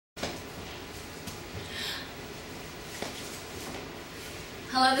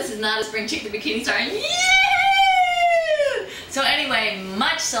Hello, this is not a spring chick, the Bikini Czar. Yeah! So anyway,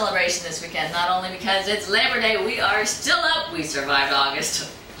 much celebration this weekend. Not only because it's Labor Day, we are still up. We survived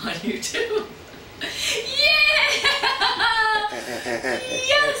August on YouTube. Yeah!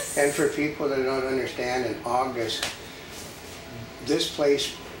 Yes! And for people that don't understand, in August, this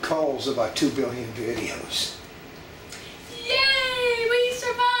place culls about 2 billion videos. Yay! We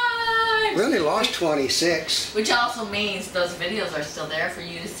survived! We only lost 26. Which also means those videos are still there for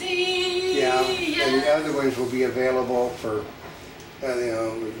you to see. Yeah, and the other ones will be available for, you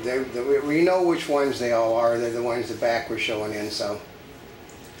know, we know which ones they all are. They're the ones the back we're showing in, so.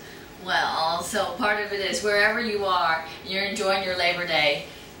 Well, so part of it is wherever you are, you're enjoying your Labor Day.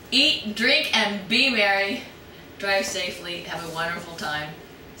 Eat, drink, and be merry. Drive safely. Have a wonderful time.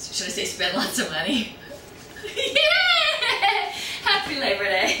 Should I say spend lots of money? Yeah! Happy Labor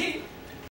Day.